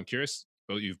focus. But I'm curious,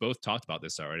 you've both talked about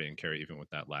this already, and Carrie, even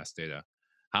with that last data,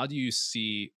 how do you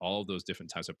see all of those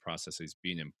different types of processes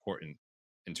being important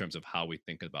in terms of how we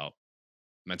think about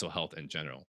mental health in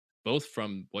general, both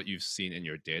from what you've seen in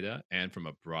your data and from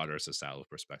a broader societal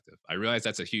perspective? I realize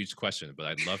that's a huge question, but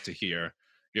I'd love to hear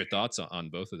your thoughts on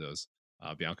both of those.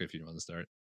 Bianca, if you want to start.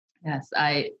 Yes,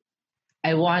 I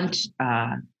want,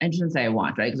 I shouldn't say I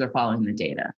want, right? Because we're following the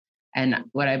data. And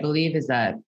what I believe is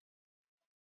that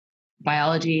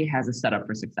biology has a setup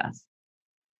for success,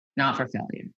 not for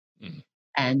failure.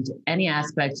 And any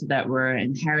aspect that we're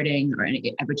inheriting or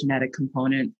any epigenetic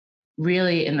component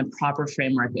really in the proper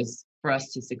framework is for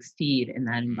us to succeed in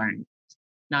that environment,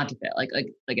 not to fail.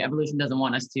 Like evolution doesn't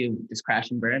want us to just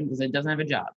crash and burn because it doesn't have a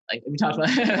job. Like we talked about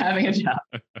having a job.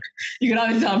 You can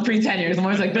always tell I'm pre-tenure.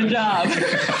 Someone's like, good job.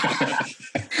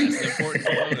 That's an important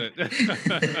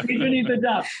component. We need the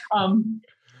job.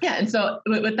 Yeah, and so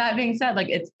with that being said, like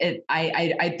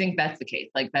I think that's the case.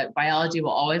 Like that biology will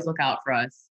always look out for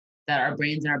us, that our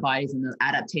brains and our bodies and the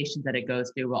adaptations that it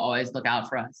goes through will always look out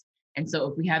for us. And so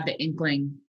if we have the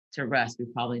inkling to rest, we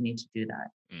probably need to do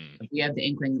that. If we have the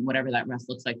inkling, whatever that rest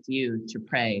looks like to you, to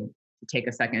pray, to take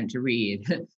a second to read,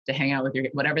 to hang out with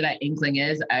whatever that inkling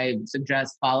is, I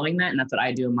suggest following that. And that's what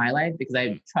I do in my life because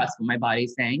I trust what my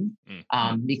body's saying.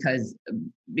 Because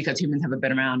humans haven't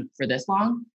been around for this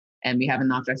long and we haven't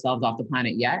knocked ourselves off the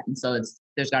planet yet. And so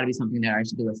there's got to be something there I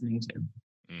should be listening to.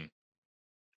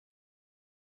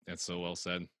 That's so well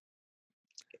said.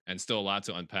 And still a lot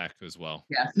to unpack as well.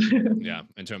 Yeah. Yeah.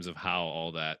 In terms of how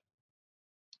all that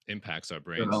impacts our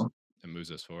brains and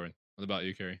moves us forward. What about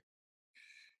you, Carrie?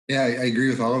 Yeah, I agree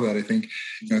with all of that. I think,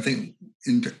 to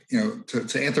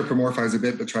anthropomorphize a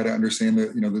bit, but try to understand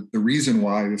the reason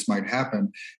why this might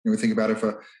happen. Think about if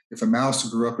a mouse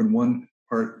grew up in one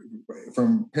part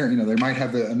from parent, they might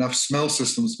have enough smell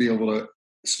systems to be able to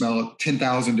smell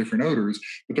 10,000 different odors,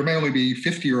 but there may only be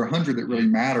 50 or 100 that really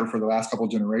matter for the last couple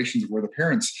of generations of where the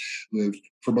parents lived,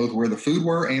 for both where the food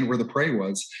were and where the prey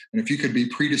was. And if you could be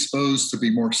predisposed to be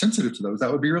more sensitive to those,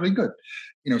 that would be really good.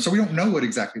 So we don't know what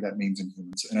exactly that means in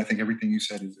humans. And I think everything you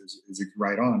said is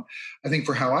right on. I think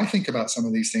for how I think about some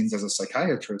of these things as a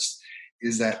psychiatrist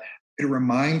is that it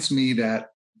reminds me that,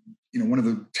 one of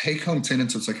the take-home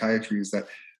tenets of psychiatry is that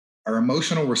our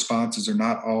emotional responses are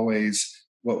not always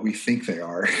what we think they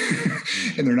are,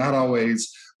 and they're not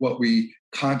always what we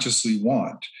consciously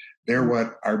want. They're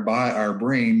what our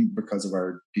brain, because of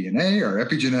our DNA, our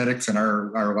epigenetics, and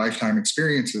our lifetime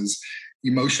experiences,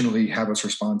 emotionally have us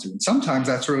respond to. And sometimes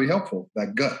that's really helpful,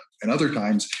 that gut. And other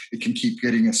times it can keep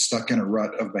getting us stuck in a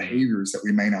rut of behaviors that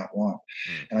we may not want.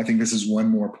 And I think this is one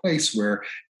more place where,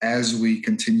 as we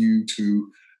continue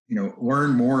to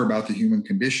learn more about the human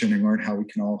condition and learn how we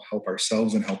can all help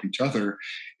ourselves and help each other,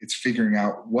 it's figuring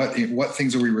out what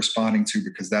things are we responding to,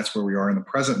 because that's where we are in the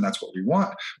present and that's what we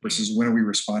want, versus when are we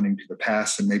responding to the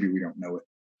past and maybe we don't know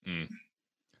it.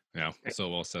 Yeah, so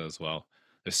well said as well.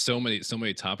 There's so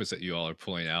many topics that you all are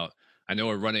pulling out. I know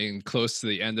we're running close to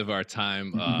the end of our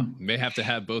time. May have to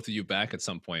have both of you back at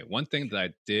some point. One thing that I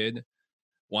did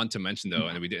want to mention, though,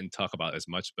 and we didn't talk about as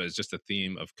much, but it's just the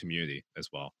theme of community as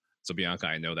well. So Bianca,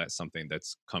 I know that's something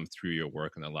that's come through your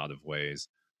work in a lot of ways.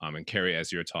 And Carrie,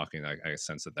 as you're talking, I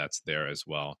sense that that's there as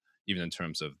well, even in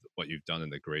terms of what you've done in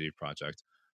the Grady Project.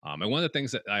 And one of the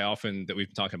things that that we've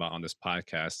been talking about on this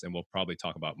podcast, and we'll probably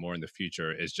talk about more in the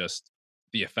future, is just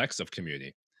the effects of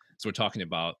community. So we're talking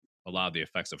about a lot of the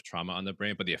effects of trauma on the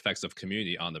brain, but the effects of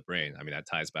community on the brain. I mean, that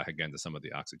ties back again to some of the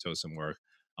oxytocin work.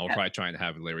 I'll probably try and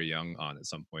have Larry Young on at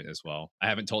some point as well. I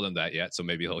haven't told him that yet, so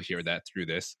maybe he'll hear that through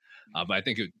this. But I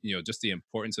think, just the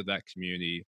importance of that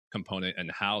community component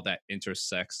and how that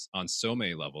intersects on so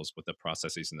many levels with the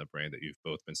processes in the brain that you've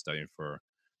both been studying for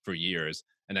years.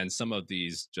 And then some of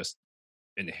these just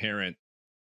inherent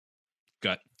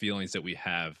gut feelings that we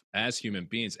have as human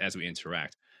beings as we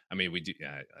interact. I mean, we do,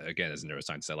 again, as a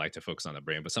neuroscientist, I like to focus on the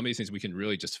brain, but some of these things we can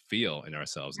really just feel in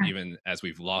ourselves, even as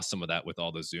we've lost some of that with all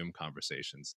the Zoom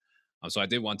conversations. So I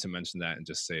did want to mention that and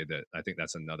just say that I think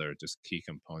that's another just key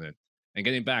component. And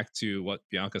getting back to what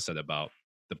Bianca said about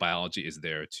the biology is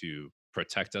there to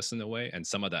protect us in a way. And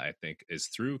some of that, I think, is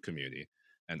through community.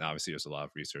 And obviously, there's a lot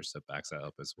of research that backs that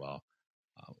up as well.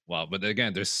 Wow. But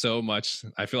again, there's so much.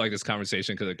 I feel like this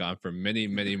conversation could have gone for many,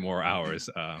 many more hours.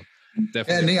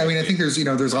 Definitely. And I think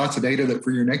there's lots of data that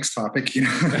for your next topic,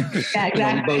 Yeah,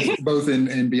 exactly. both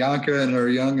in Bianca and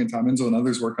Larry Young and Tom Insel and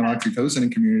others work on oxytocin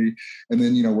and community. And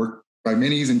then, work by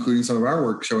many, including some of our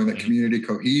work, showing that community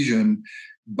cohesion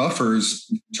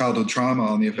buffers childhood trauma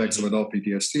on the effects of adult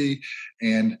PTSD.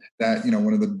 And that,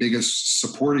 one of the biggest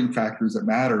supporting factors that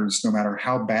matters, no matter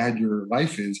how bad your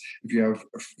life is, if you have,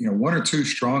 one or two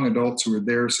strong adults who are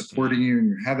there supporting you and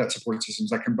you have that support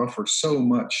systems, that can buffer so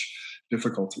much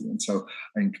difficulty. And so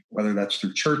I think whether that's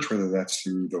through church, whether that's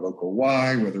through the local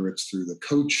Y, whether it's through the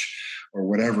coach or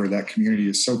whatever, that community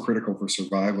is so critical for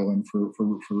survival and for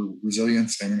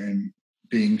resilience and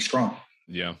being strong.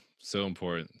 Yeah. So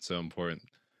important. So important.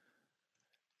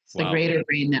 It's the greater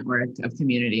brain network of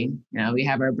community. We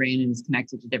have our brain and it's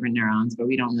connected to different neurons, but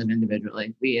we don't live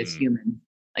individually. We as humans,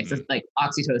 just like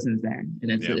oxytocin is there, and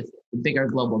it's a bigger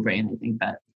global brain, I think,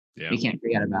 that we can't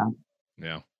forget about.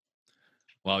 Yeah.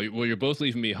 Well, you're both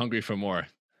leaving me hungry for more.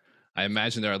 I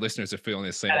imagine that our listeners are feeling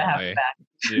the same way.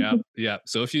 Yeah.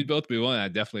 So if you'd both be willing, I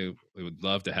definitely would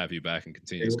love to have you back and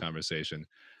continue this conversation.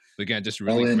 But again, just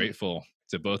really grateful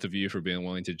to both of you for being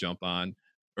willing to jump on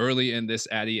early in this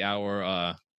Addy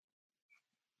Hour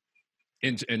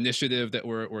initiative that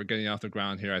we're getting off the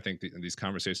ground here. I think these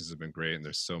conversations have been great, and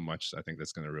there's so much I think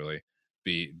that's going to really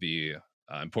be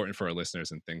important for our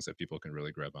listeners and things that people can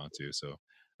really grab onto. So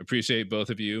appreciate both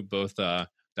of you, both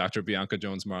Dr. Bianca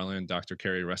Jones-Marlin and Dr.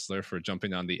 Carrie Ressler, for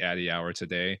jumping on the Addy Hour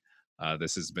today.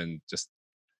 This has been just,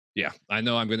 I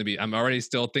know I'm already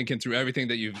still thinking through everything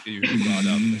that you've brought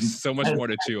up. There's so much more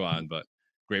to chew on, but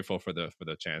grateful for the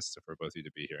chance for both of you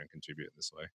to be here and contribute in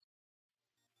this way.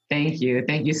 Thank you.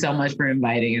 Thank you so much for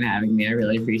inviting and having me. I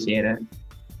really appreciate it.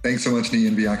 Thanks so much, Nii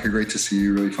and Bianca. Great to see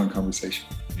you. Really fun conversation.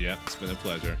 Yeah, it's been a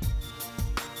pleasure.